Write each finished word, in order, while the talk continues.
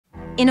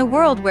In a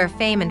world where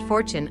fame and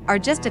fortune are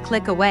just a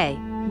click away,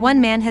 one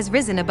man has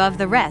risen above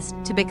the rest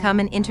to become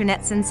an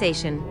internet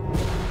sensation.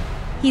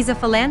 He's a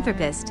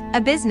philanthropist,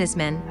 a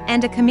businessman,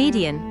 and a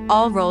comedian,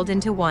 all rolled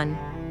into one.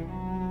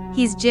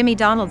 He's Jimmy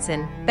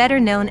Donaldson, better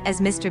known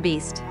as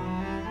MrBeast.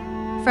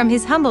 From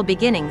his humble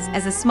beginnings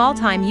as a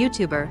small-time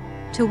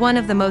YouTuber to one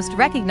of the most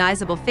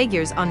recognizable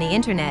figures on the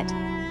internet,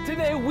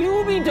 today we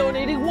will be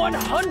donating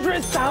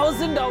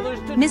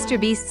 $100,000 to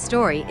MrBeast's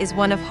story is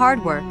one of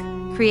hard work,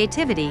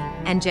 creativity,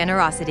 and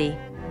generosity.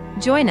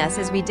 Join us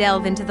as we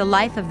delve into the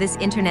life of this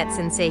internet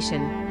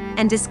sensation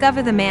and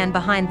discover the man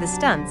behind the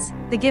stunts,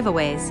 the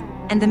giveaways,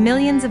 and the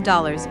millions of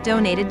dollars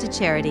donated to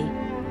charity.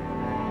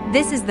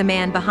 This is the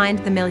man behind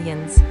the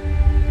millions.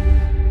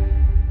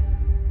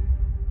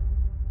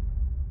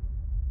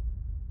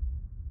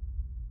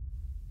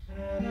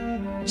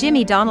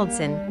 Jimmy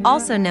Donaldson,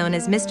 also known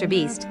as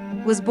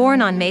MrBeast, was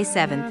born on May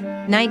 7,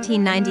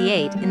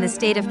 1998 in the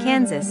state of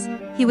Kansas.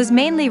 He was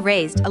mainly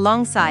raised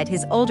alongside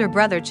his older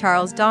brother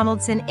Charles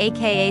Donaldson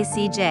aka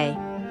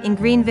CJ, in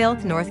Greenville,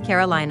 North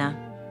Carolina.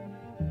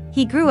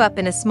 He grew up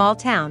in a small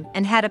town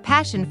and had a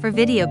passion for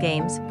video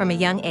games from a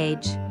young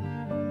age.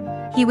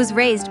 He was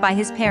raised by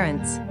his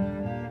parents.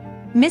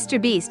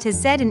 MrBeast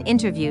has said in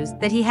interviews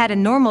that he had a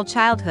normal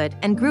childhood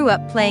and grew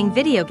up playing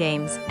video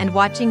games and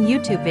watching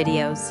YouTube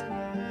videos.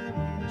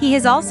 He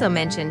has also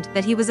mentioned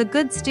that he was a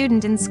good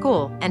student in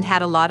school and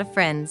had a lot of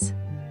friends.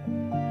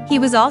 He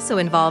was also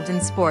involved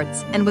in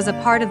sports and was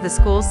a part of the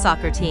school's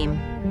soccer team.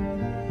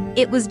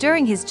 It was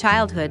during his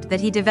childhood that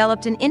he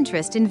developed an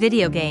interest in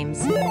video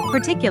games,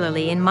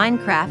 particularly in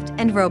Minecraft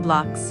and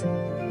Roblox.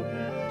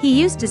 He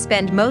used to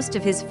spend most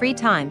of his free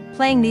time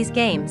playing these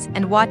games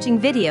and watching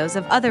videos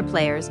of other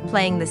players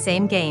playing the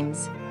same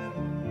games.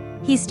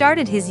 He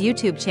started his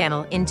YouTube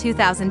channel in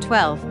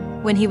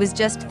 2012, when he was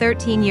just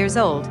 13 years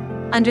old,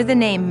 under the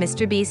name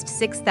MrBeast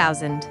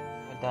 6000. I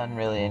haven't done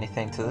really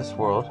anything to this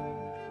world,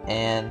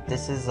 and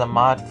this is a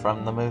mod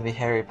from the movie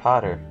Harry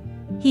Potter.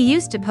 He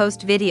used to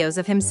post videos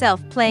of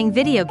himself playing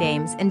video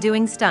games and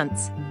doing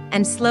stunts,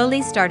 and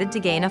slowly started to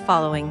gain a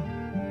following.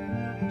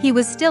 He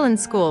was still in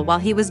school while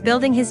he was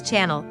building his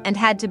channel and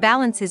had to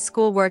balance his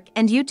schoolwork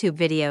and YouTube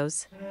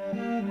videos.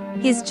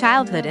 His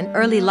childhood and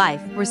early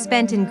life were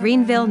spent in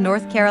Greenville,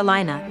 North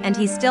Carolina, and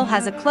he still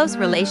has a close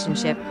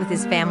relationship with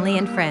his family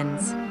and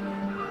friends.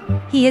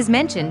 He has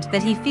mentioned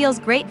that he feels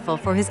grateful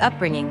for his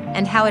upbringing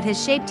and how it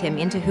has shaped him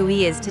into who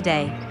he is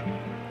today.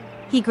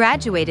 He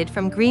graduated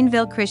from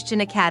Greenville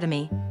Christian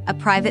Academy, a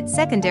private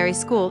secondary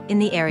school in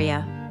the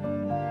area.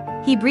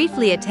 He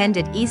briefly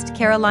attended East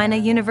Carolina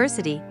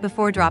University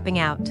before dropping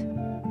out.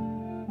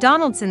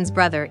 Donaldson's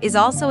brother is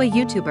also a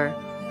YouTuber,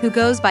 who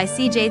goes by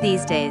CJ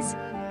these days,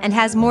 and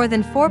has more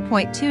than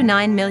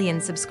 4.29 million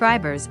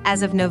subscribers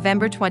as of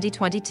November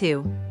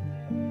 2022.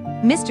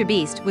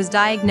 MrBeast was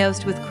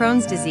diagnosed with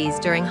Crohn's disease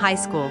during high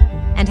school,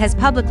 and has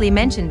publicly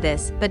mentioned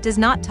this but does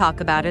not talk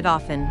about it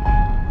often.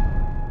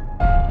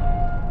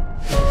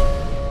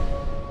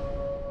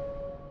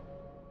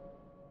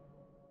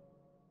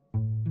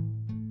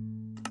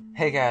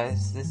 Hey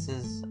guys, this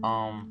is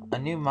a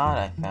new mod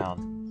I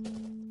found.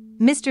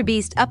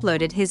 MrBeast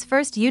uploaded his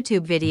first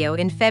YouTube video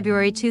in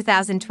February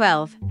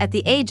 2012, at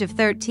the age of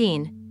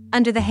 13,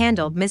 under the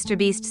handle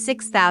MrBeast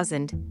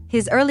 6000.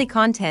 His early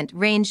content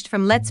ranged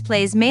from Let's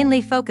Plays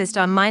mainly focused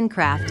on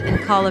Minecraft and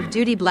Call of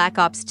Duty Black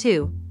Ops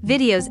 2,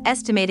 videos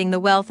estimating the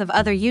wealth of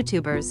other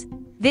YouTubers,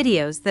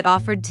 videos that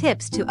offered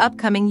tips to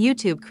upcoming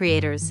YouTube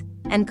creators,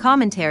 and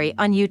commentary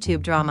on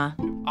YouTube drama.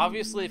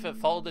 Obviously, if it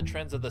followed the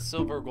trends of the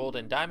silver, gold,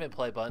 and diamond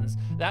play buttons,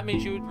 that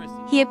means you would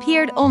receive. He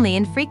appeared only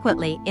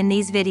infrequently in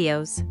these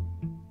videos.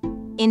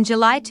 In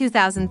July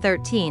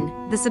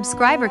 2013, the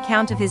subscriber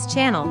count of his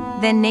channel,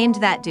 then named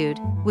That Dude,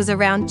 was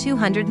around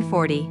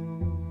 240.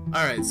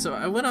 Alright, so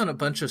I went on a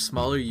bunch of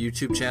smaller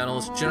YouTube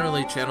channels,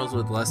 generally channels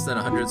with less than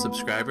 100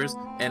 subscribers,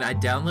 and I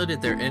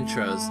downloaded their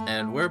intros,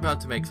 and we're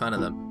about to make fun of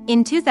them.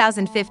 In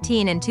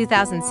 2015 and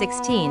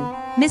 2016,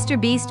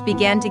 MrBeast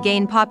began to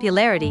gain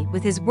popularity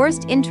with his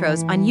worst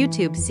intros on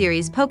YouTube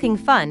series poking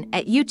fun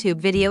at YouTube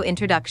video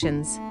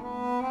introductions.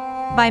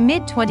 By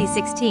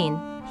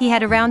mid-2016, he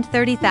had around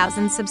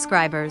 30,000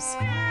 subscribers.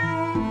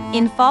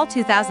 In fall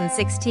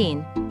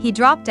 2016, he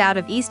dropped out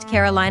of East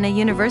Carolina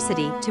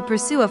University to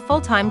pursue a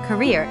full-time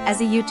career as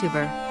a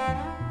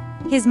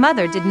YouTuber. His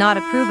mother did not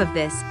approve of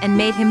this and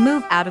made him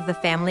move out of the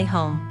family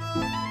home.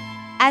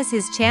 As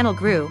his channel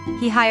grew,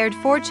 he hired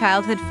 4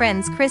 childhood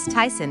friends Chris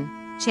Tyson,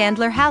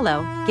 Chandler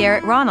Hallow,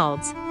 Garrett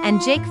Ronalds, and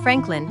Jake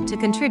Franklin to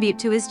contribute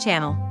to his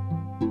channel.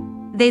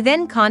 They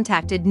then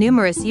contacted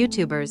numerous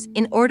YouTubers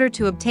in order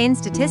to obtain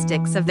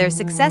statistics of their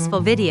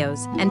successful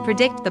videos and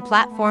predict the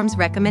platform's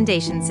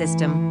recommendation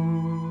system.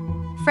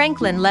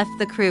 Franklin left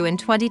the crew in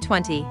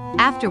 2020.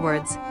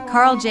 Afterwards,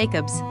 Karl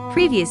Jacobs,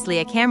 previously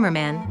a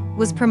cameraman,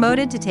 was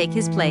promoted to take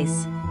his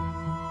place.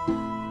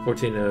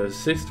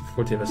 1406,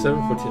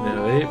 1407,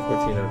 1408,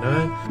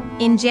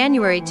 1409. In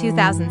January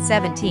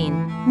 2017,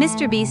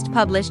 MrBeast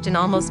published an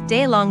almost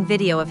day-long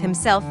video of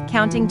himself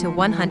counting to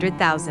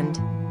 100,000.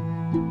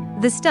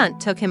 The stunt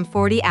took him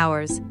 40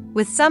 hours,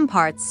 with some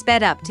parts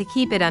sped up to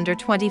keep it under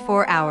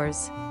 24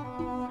 hours.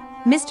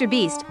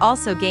 MrBeast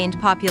also gained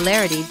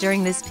popularity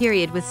during this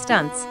period with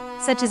stunts,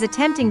 such as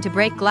attempting to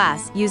break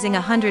glass using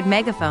 100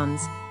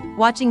 megaphones,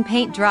 watching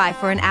paint dry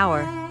for an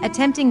hour,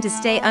 attempting to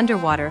stay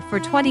underwater for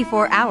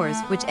 24 hours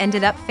which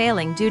ended up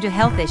failing due to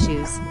health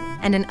issues,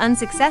 and an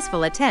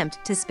unsuccessful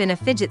attempt to spin a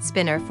fidget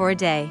spinner for a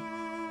day.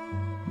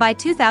 By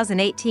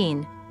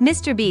 2018,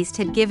 MrBeast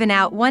had given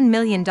out $1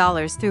 million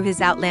through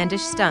his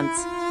outlandish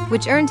stunts,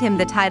 which earned him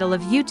the title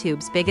of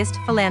YouTube's biggest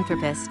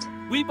philanthropist.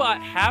 We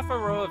bought half a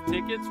row of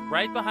tickets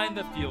right behind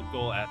the field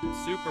goal at the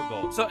Super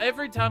Bowl. So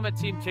every time a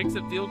team kicks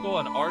a field goal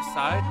on our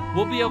side,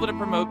 we'll be able to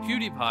promote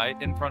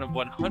PewDiePie in front of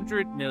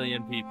 100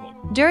 million people.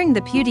 During the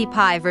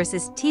PewDiePie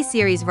vs.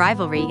 T-Series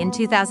rivalry in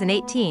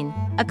 2018,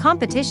 a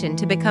competition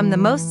to become the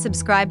most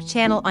subscribed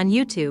channel on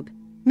YouTube,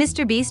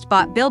 MrBeast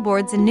bought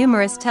billboards and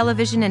numerous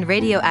television and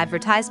radio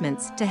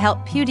advertisements to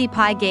help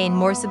PewDiePie gain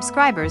more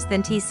subscribers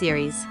than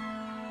T-Series.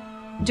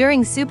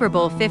 During Super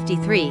Bowl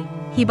 53,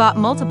 he bought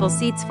multiple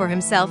seats for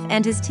himself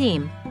and his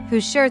team,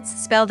 whose shirts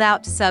spelled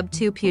out "Sub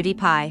to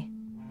PewDiePie."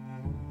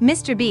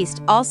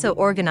 MrBeast also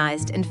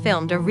organized and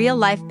filmed a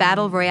real-life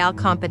battle royale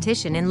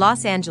competition in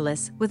Los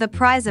Angeles with a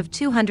prize of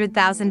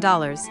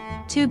 $200,000.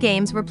 2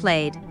 games were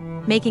played,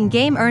 making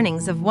game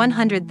earnings of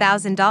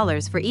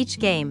 $100,000 for each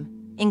game,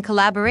 in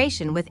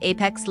collaboration with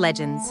Apex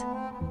Legends.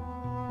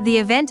 The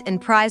event and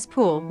prize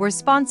pool were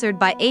sponsored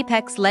by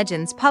Apex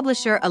Legends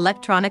publisher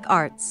Electronic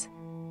Arts.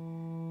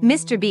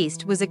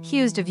 MrBeast was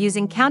accused of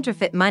using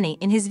counterfeit money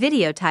in his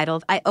video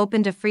titled "I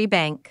Opened a Free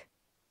Bank."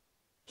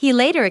 He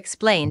later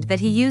explained that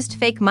he used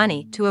fake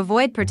money to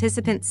avoid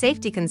participant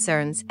safety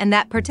concerns and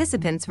that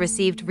participants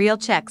received real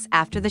checks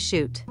after the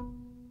shoot.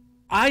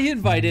 I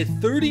invited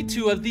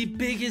 32 of the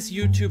biggest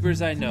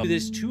YouTubers I know to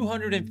this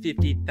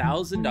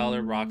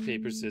 $250,000 rock,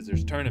 paper,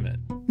 scissors tournament.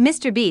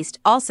 MrBeast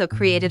also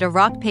created a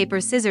rock, paper,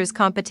 scissors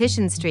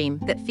competition stream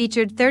that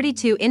featured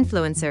 32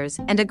 influencers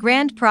and a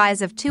grand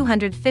prize of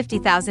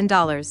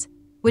 $250,000,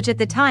 which at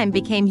the time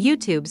became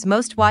YouTube's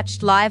most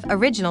watched live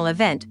original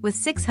event with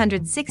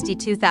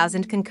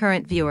 662,000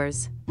 concurrent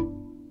viewers.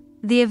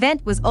 The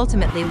event was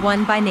ultimately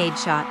won by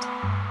Nadeshot.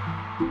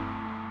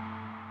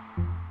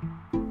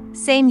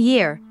 Same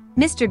year,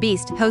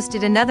 MrBeast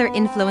hosted another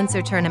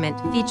influencer tournament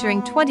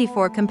featuring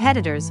 24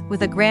 competitors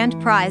with a grand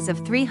prize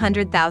of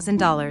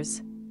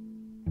 $300,000.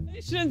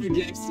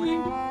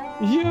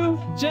 You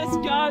just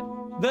got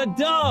the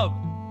dub!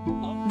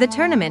 The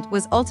tournament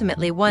was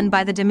ultimately won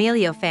by the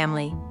D'Amelio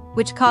family,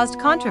 which caused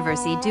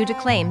controversy due to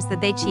claims that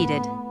they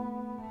cheated.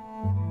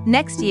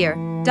 Next year,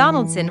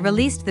 Donaldson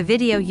released the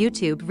video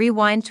YouTube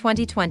Rewind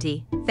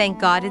 2020, Thank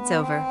God It's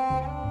Over.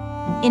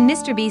 In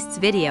MrBeast's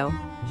video,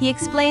 he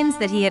explains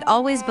that he had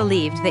always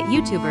believed that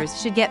YouTubers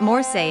should get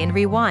more say in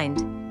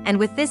Rewind, and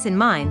with this in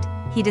mind,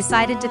 he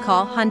decided to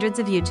call hundreds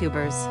of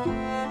YouTubers.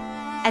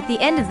 At the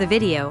end of the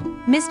video,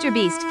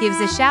 MrBeast gives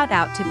a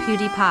shout-out to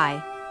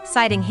PewDiePie,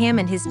 citing him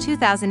and his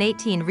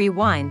 2018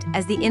 Rewind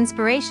as the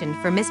inspiration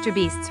for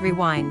MrBeast's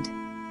Rewind.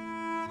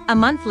 A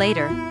month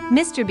later,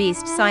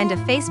 MrBeast signed a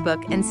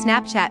Facebook and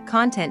Snapchat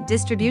content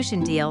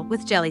distribution deal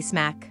with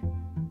JellySmack.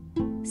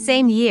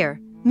 Same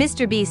year,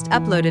 MrBeast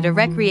uploaded a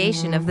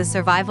recreation of the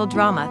survival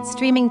drama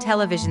streaming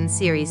television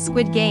series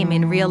Squid Game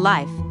in real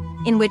life,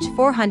 in which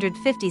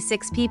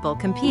 456 people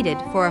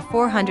competed for a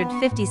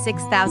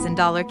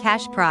 $456,000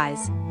 cash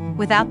prize,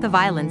 without the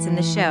violence in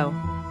the show.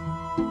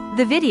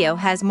 The video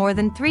has more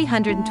than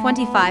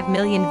 325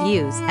 million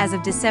views as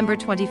of December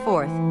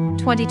 24,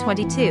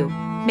 2022,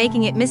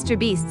 making it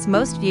MrBeast's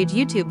most viewed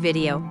YouTube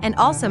video and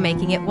also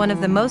making it one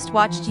of the most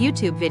watched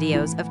YouTube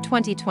videos of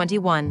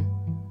 2021.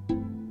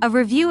 A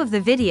review of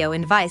the video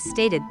in Vice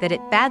stated that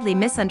it badly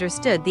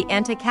misunderstood the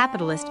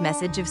anti-capitalist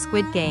message of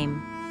Squid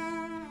Game.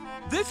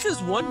 This is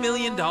 $1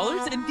 million,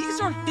 and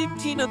these are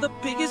 15 of the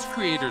biggest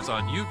creators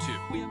on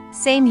YouTube.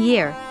 Same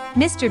year,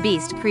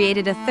 MrBeast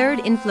created a third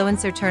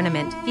influencer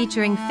tournament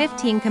featuring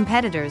 15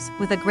 competitors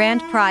with a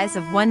grand prize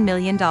of $1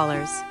 million.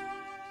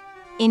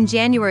 In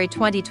January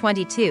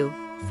 2022,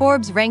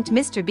 Forbes ranked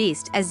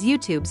MrBeast as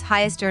YouTube's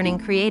highest-earning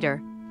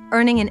creator,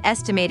 earning an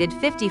estimated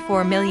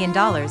 $54 million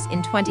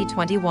in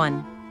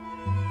 2021.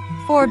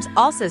 Forbes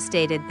also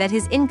stated that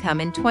his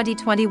income in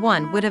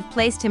 2021 would have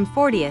placed him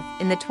 40th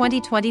in the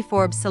 2020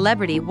 Forbes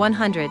Celebrity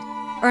 100,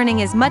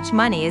 earning as much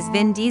money as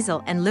Vin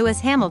Diesel and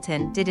Lewis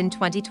Hamilton did in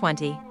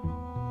 2020.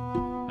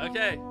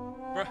 Okay,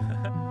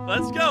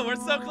 let's go, we're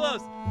so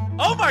close.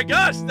 Oh my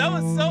gosh,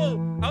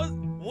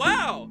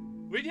 wow,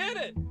 we did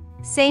it.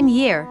 Same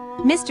year,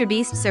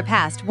 MrBeast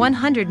surpassed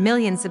 100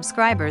 million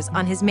subscribers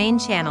on his main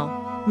channel,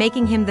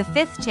 making him the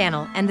 5th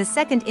channel and the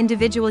 2nd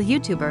individual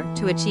YouTuber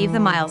to achieve the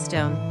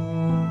milestone.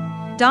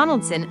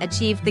 Donaldson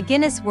achieved the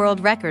Guinness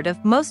World Record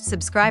of most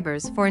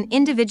subscribers for an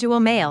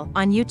individual male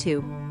on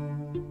YouTube.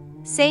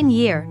 Same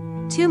year,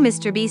 2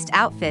 MrBeast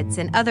outfits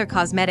and other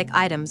cosmetic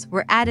items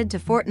were added to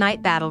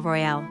Fortnite Battle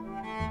Royale.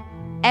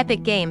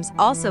 Epic Games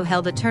also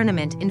held a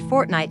tournament in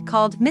Fortnite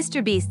called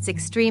MrBeast's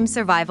Extreme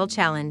Survival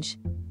Challenge,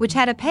 which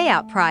had a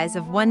payout prize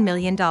of $1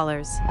 million.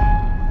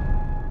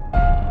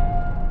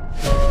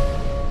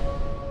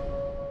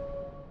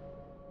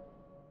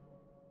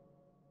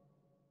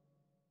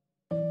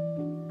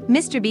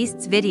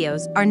 MrBeast's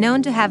videos are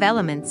known to have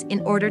elements in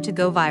order to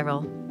go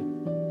viral.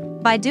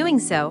 By doing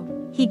so,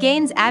 he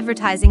gains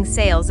advertising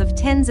sales of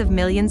tens of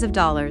millions of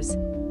dollars,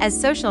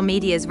 as social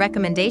media's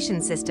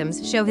recommendation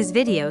systems show his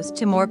videos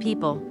to more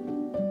people.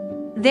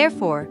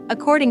 Therefore,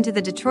 according to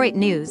the Detroit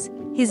News,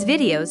 his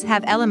videos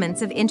have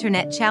elements of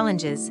internet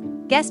challenges,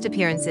 guest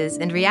appearances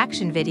and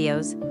reaction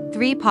videos,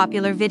 three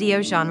popular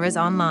video genres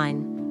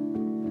online.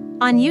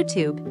 On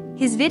YouTube,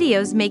 his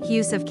videos make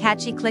use of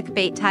catchy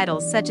clickbait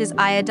titles such as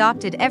 "I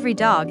adopted every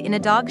dog in a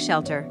dog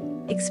shelter,"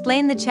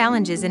 explain the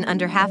challenges in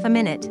under half a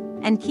minute,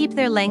 and keep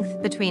their length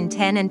between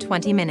 10 and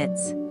 20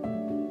 minutes.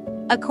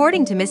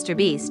 According to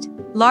MrBeast,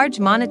 large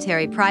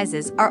monetary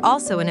prizes are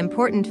also an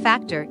important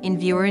factor in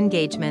viewer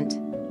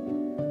engagement.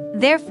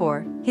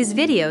 Therefore, his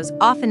videos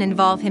often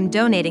involve him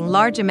donating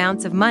large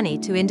amounts of money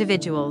to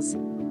individuals,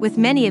 with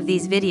many of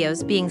these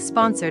videos being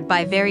sponsored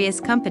by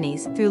various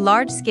companies through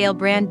large-scale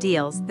brand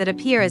deals that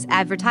appear as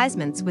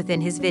advertisements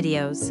within his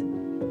videos.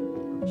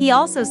 He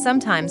also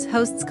sometimes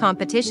hosts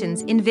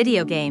competitions in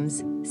video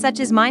games, such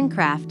as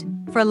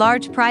Minecraft, for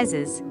large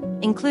prizes,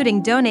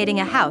 including donating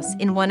a house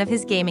in one of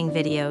his gaming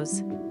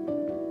videos.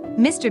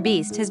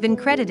 MrBeast has been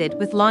credited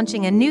with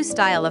launching a new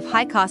style of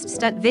high-cost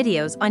stunt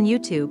videos on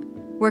YouTube,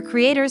 where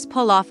creators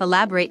pull off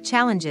elaborate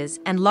challenges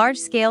and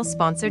large-scale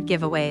sponsored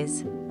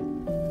giveaways.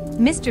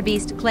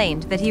 MrBeast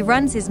claimed that he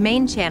runs his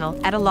main channel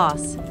at a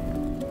loss.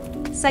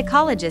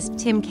 Psychologist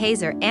Tim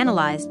Kaiser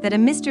analyzed that a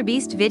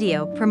MrBeast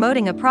video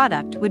promoting a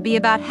product would be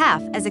about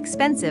half as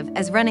expensive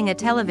as running a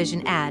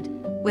television ad,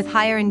 with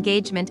higher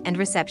engagement and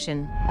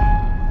reception.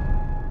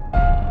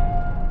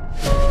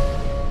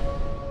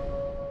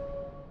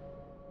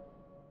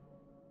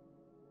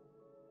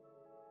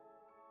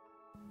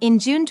 In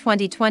June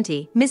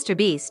 2020,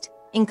 MrBeast,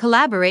 in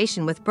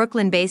collaboration with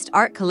Brooklyn-based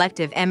art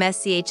collective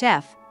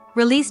MSCHF,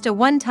 released a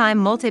one-time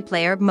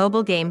multiplayer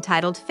mobile game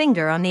titled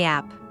Finger on the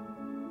App.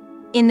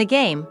 In the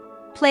game,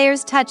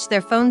 players touch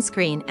their phone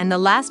screen and the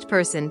last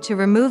person to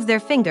remove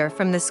their finger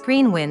from the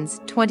screen wins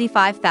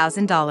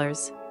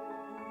 $25,000.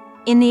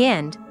 In the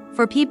end,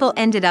 4 people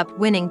ended up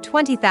winning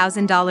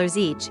 $20,000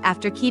 each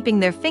after keeping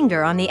their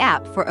finger on the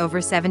app for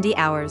over 70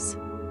 hours.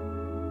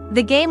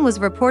 The game was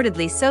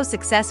reportedly so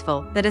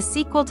successful that a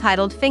sequel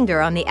titled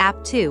Finger on the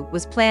App 2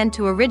 was planned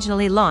to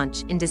originally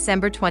launch in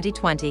December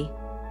 2020.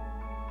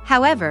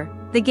 However,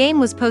 the game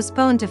was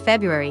postponed to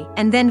February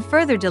and then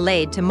further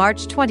delayed to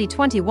March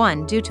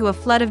 2021 due to a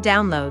flood of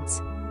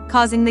downloads,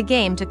 causing the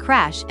game to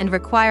crash and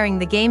requiring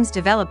the game's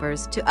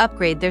developers to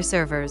upgrade their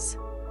servers.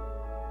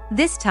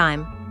 This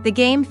time, the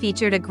game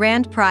featured a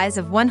grand prize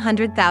of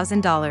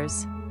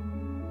 $100,000.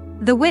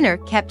 The winner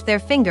kept their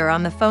finger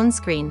on the phone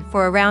screen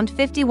for around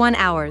 51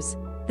 hours.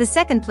 The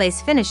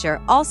second-place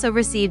finisher also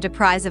received a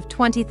prize of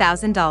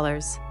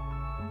 $20,000.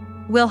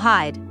 Will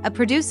Hyde, a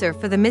producer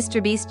for the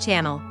MrBeast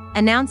channel,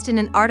 announced in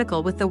an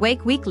article with The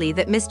Wake Weekly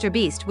that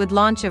MrBeast would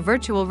launch a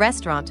virtual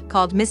restaurant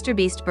called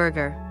MrBeast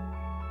Burger.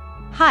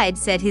 Hyde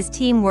said his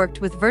team worked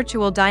with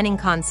virtual dining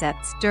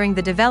concepts during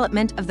the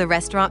development of the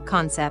restaurant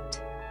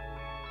concept.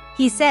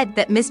 He said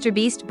that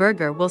MrBeast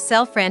Burger will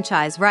sell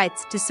franchise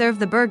rights to serve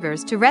the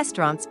burgers to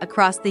restaurants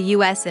across the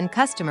US, and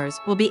customers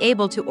will be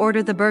able to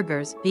order the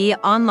burgers via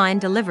online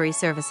delivery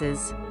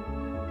services.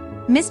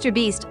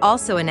 MrBeast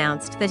also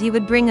announced that he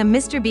would bring a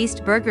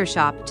MrBeast Burger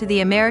shop to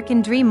the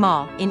American Dream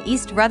Mall in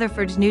East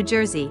Rutherford, New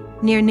Jersey,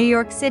 near New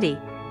York City,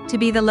 to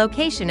be the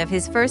location of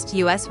his first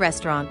US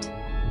restaurant.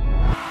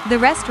 The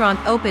restaurant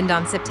opened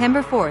on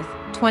September 4,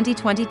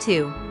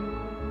 2022.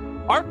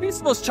 Our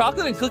Feastables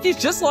chocolate and cookies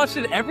just launched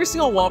in every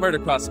single Walmart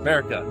across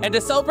America. And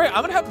to celebrate,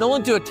 I'm gonna have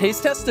Nolan do a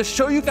taste test to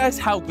show you guys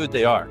how good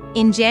they are.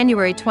 In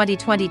January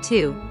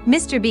 2022,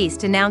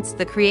 MrBeast announced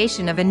the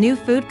creation of a new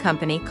food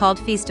company called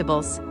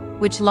Feastables,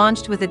 which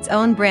launched with its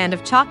own brand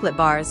of chocolate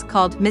bars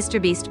called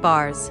MrBeast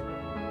Bars.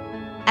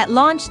 At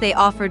launch, they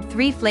offered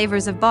 3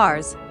 flavors of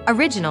bars: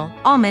 original,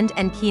 almond,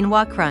 and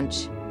quinoa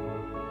crunch.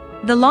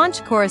 The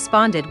launch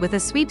corresponded with a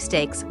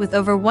sweepstakes with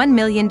over $1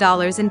 million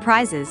in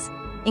prizes,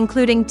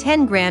 including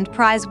 10 grand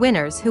prize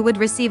winners who would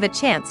receive a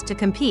chance to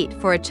compete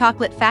for a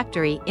chocolate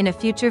factory in a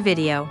future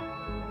video.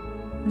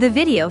 The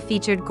video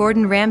featured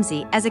Gordon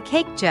Ramsay as a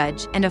cake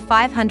judge and a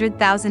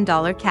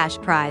 $500,000 cash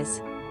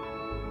prize.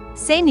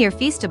 Same year,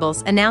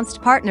 Feastables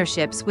announced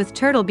partnerships with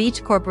Turtle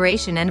Beach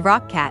Corporation and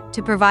Rockcat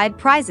to provide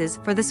prizes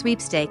for the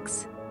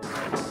sweepstakes.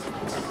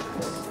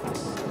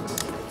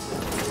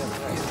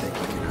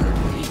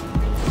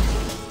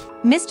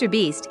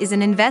 MrBeast is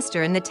an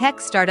investor in the tech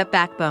startup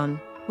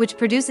Backbone, which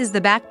produces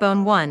the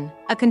Backbone One,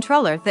 a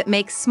controller that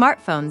makes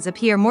smartphones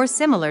appear more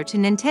similar to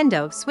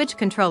Nintendo Switch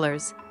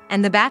controllers,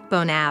 and the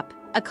Backbone app,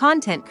 a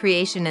content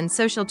creation and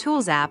social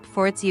tools app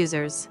for its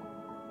users.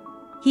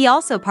 He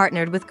also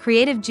partnered with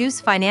Creative Juice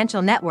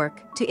Financial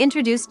Network to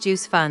introduce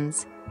Juice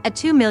Funds, a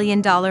 $2 million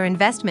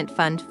investment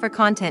fund for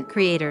content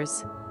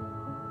creators.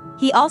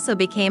 He also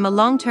became a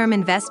long-term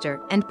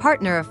investor and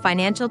partner of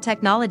financial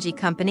technology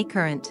company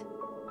Current.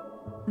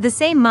 The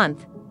same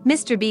month,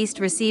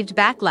 MrBeast received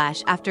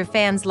backlash after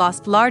fans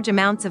lost large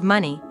amounts of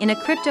money in a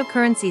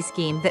cryptocurrency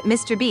scheme that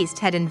MrBeast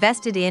had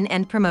invested in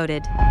and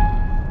promoted.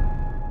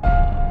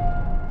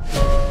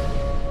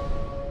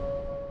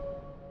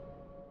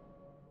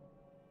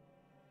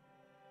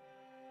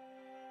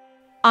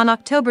 On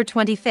October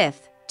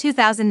 25,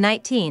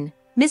 2019,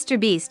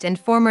 MrBeast and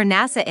former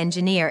NASA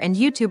engineer and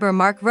YouTuber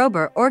Mark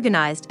Rober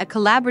organized a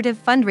collaborative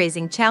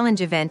fundraising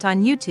challenge event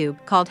on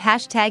YouTube called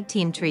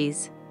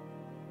 #TeamTrees.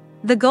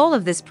 The goal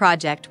of this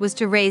project was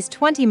to raise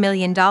 $20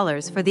 million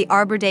for the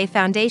Arbor Day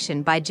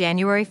Foundation by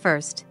January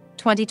 1,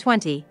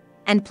 2020,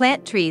 and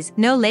plant trees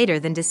no later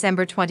than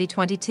December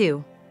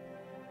 2022.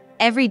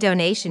 Every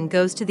donation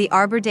goes to the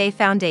Arbor Day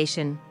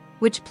Foundation,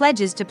 which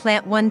pledges to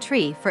plant one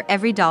tree for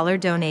every dollar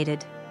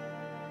donated.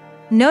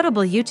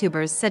 Notable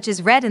YouTubers such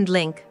as Red and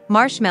Link,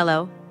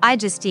 Marshmello,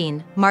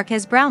 iJustine,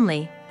 Marques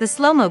Brownlee, The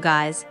Slow-Mo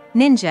Guys,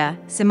 Ninja,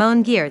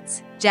 Simone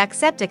Giertz,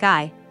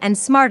 Jacksepticeye, and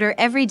Smarter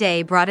Every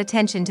Day brought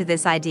attention to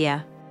this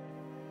idea.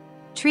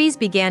 Trees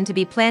began to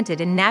be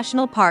planted in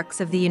national parks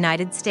of the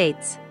United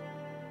States.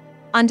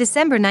 On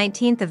December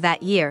 19 of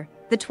that year,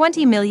 the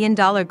 $20 million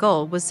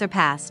goal was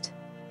surpassed.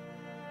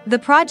 The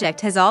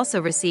project has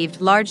also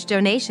received large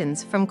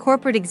donations from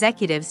corporate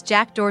executives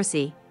Jack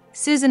Dorsey,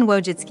 Susan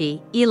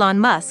Wojcicki, Elon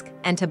Musk,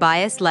 and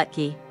Tobias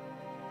Lutke.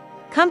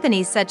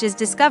 Companies such as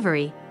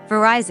Discovery,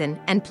 Verizon,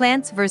 and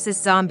Plants vs.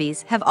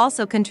 Zombies have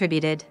also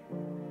contributed.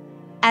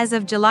 As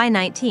of July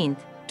 19,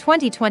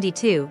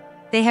 2022,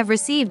 they have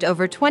received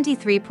over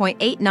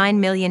 $23.89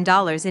 million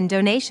in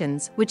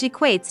donations, which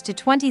equates to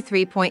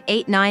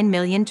 23.89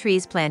 million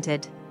trees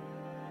planted.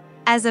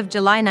 As of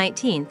July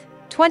 19,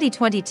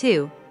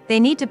 2022, they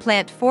need to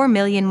plant 4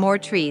 million more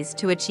trees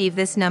to achieve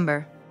this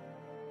number.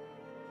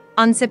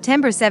 On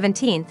September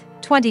 17,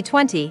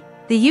 2020,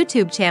 the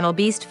YouTube channel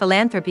Beast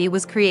Philanthropy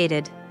was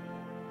created.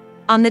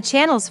 On the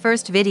channel's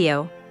first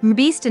video,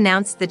 MrBeast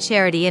announced the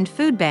charity and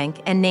food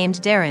bank and named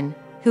Darren,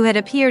 who had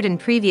appeared in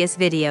previous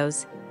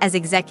videos, as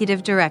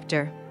executive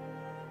director.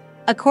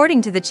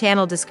 According to the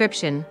channel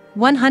description,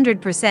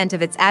 100%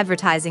 of its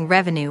advertising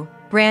revenue,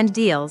 brand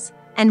deals,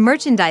 and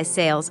merchandise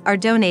sales are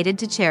donated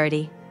to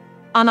charity.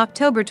 On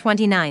October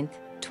 29,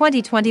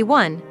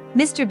 2021,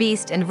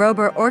 MrBeast and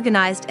Rober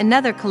organized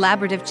another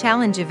collaborative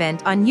challenge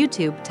event on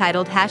YouTube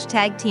titled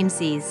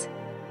 #TeamSeas.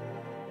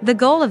 The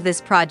goal of this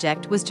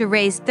project was to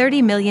raise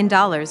 $30 million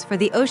for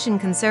the Ocean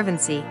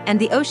Conservancy and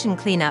the ocean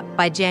cleanup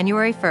by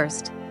January 1,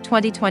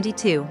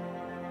 2022.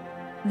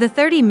 The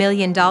 $30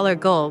 million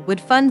goal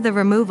would fund the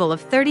removal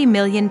of 30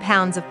 million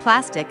pounds of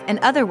plastic and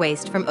other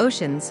waste from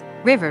oceans,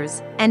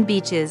 rivers, and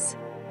beaches.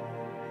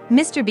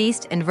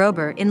 MrBeast and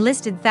Rober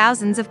enlisted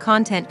thousands of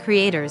content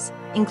creators,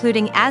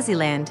 including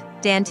Aziland,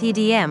 Dan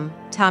TDM,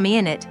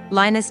 Tommyinnit,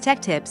 Linus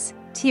Tech Tips,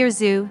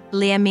 Tierzu,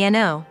 Liam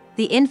Miano,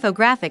 The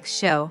Infographics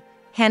Show,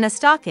 Hannah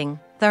Stocking,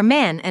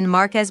 Tharman and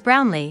Marques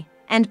Brownlee,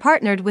 and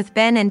partnered with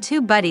Ben and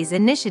Two Buddies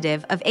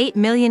initiative of 8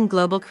 million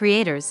global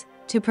creators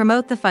to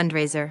promote the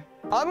fundraiser.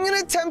 I'm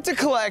gonna attempt to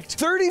collect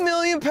 30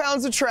 million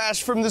pounds of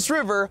trash from this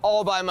river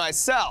all by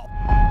myself.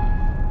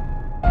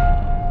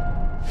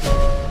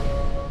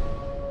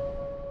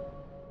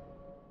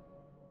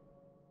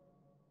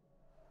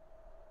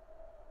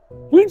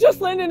 We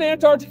just landed in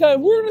Antarctica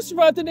and we're gonna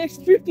survive the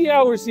next 50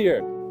 hours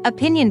here.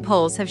 Opinion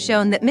polls have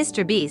shown that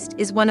MrBeast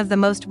is one of the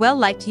most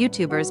well-liked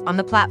YouTubers on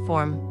the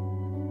platform.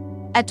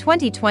 A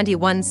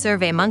 2021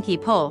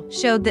 SurveyMonkey poll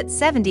showed that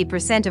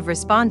 70% of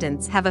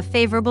respondents have a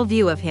favorable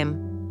view of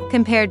him,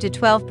 compared to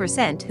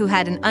 12% who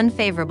had an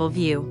unfavorable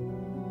view.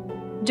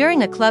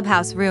 During a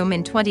Clubhouse room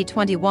in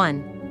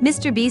 2021,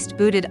 MrBeast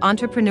booted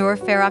entrepreneur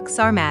Farrokh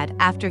Sarmad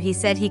after he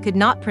said he could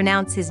not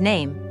pronounce his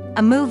name,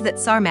 a move that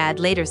Sarmad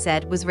later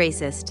said was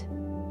racist.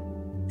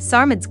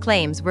 Sarmad's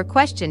claims were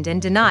questioned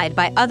and denied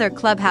by other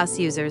Clubhouse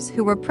users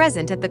who were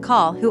present at the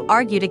call who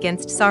argued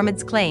against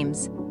Sarmad's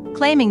claims,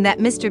 claiming that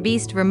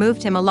MrBeast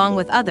removed him along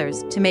with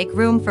others to make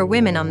room for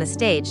women on the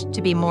stage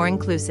to be more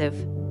inclusive.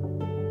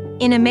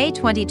 In a May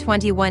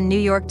 2021 New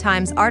York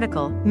Times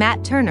article,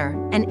 Matt Turner,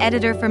 an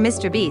editor for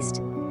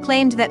MrBeast,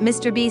 claimed that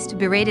MrBeast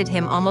berated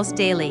him almost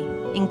daily,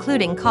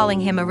 including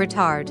calling him a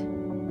retard.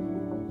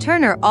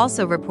 Turner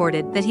also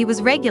reported that he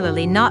was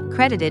regularly not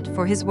credited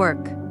for his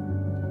work.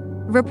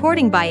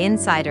 Reporting by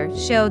Insider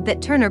showed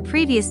that Turner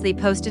previously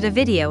posted a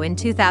video in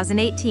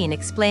 2018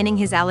 explaining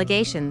his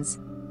allegations,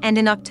 and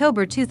in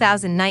October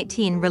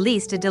 2019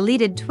 released a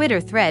deleted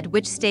Twitter thread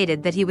which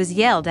stated that he was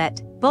yelled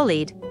at,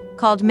 bullied,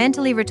 called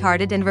mentally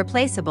retarded and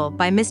replaceable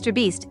by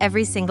MrBeast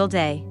every single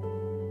day.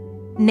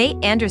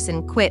 Nate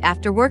Anderson quit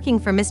after working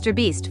for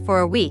MrBeast for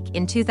a week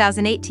in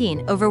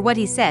 2018 over what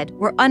he said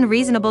were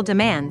unreasonable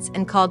demands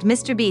and called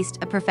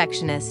MrBeast a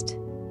perfectionist.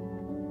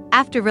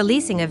 After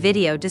releasing a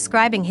video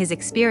describing his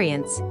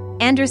experience,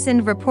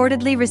 Anderson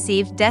reportedly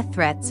received death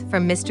threats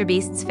from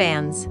MrBeast's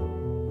fans.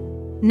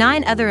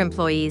 9 other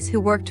employees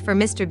who worked for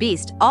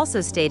MrBeast also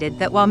stated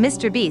that while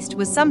MrBeast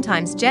was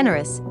sometimes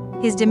generous,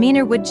 his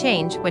demeanor would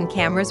change when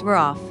cameras were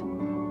off.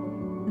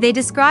 They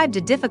described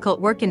a difficult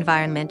work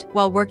environment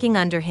while working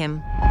under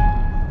him.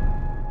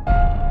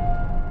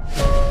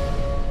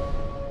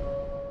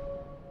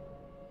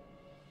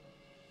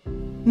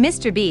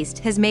 MrBeast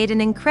has made an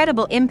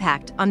incredible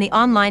impact on the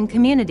online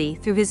community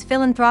through his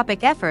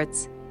philanthropic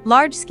efforts,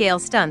 large-scale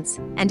stunts,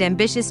 and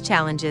ambitious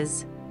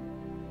challenges.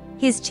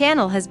 His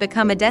channel has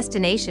become a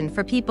destination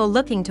for people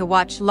looking to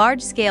watch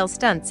large-scale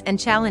stunts and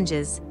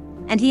challenges,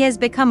 and he has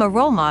become a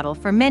role model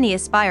for many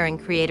aspiring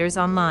creators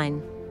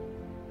online.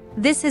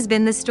 This has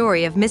been the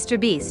story of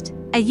MrBeast,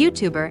 a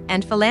YouTuber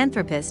and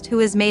philanthropist who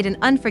has made an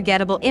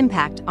unforgettable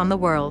impact on the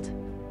world.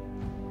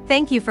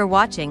 Thank you for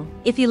watching.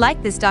 If you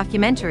like this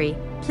documentary,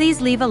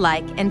 please leave a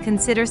like and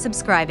consider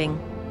subscribing.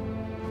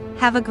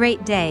 Have a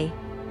great day.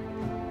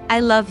 I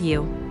love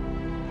you.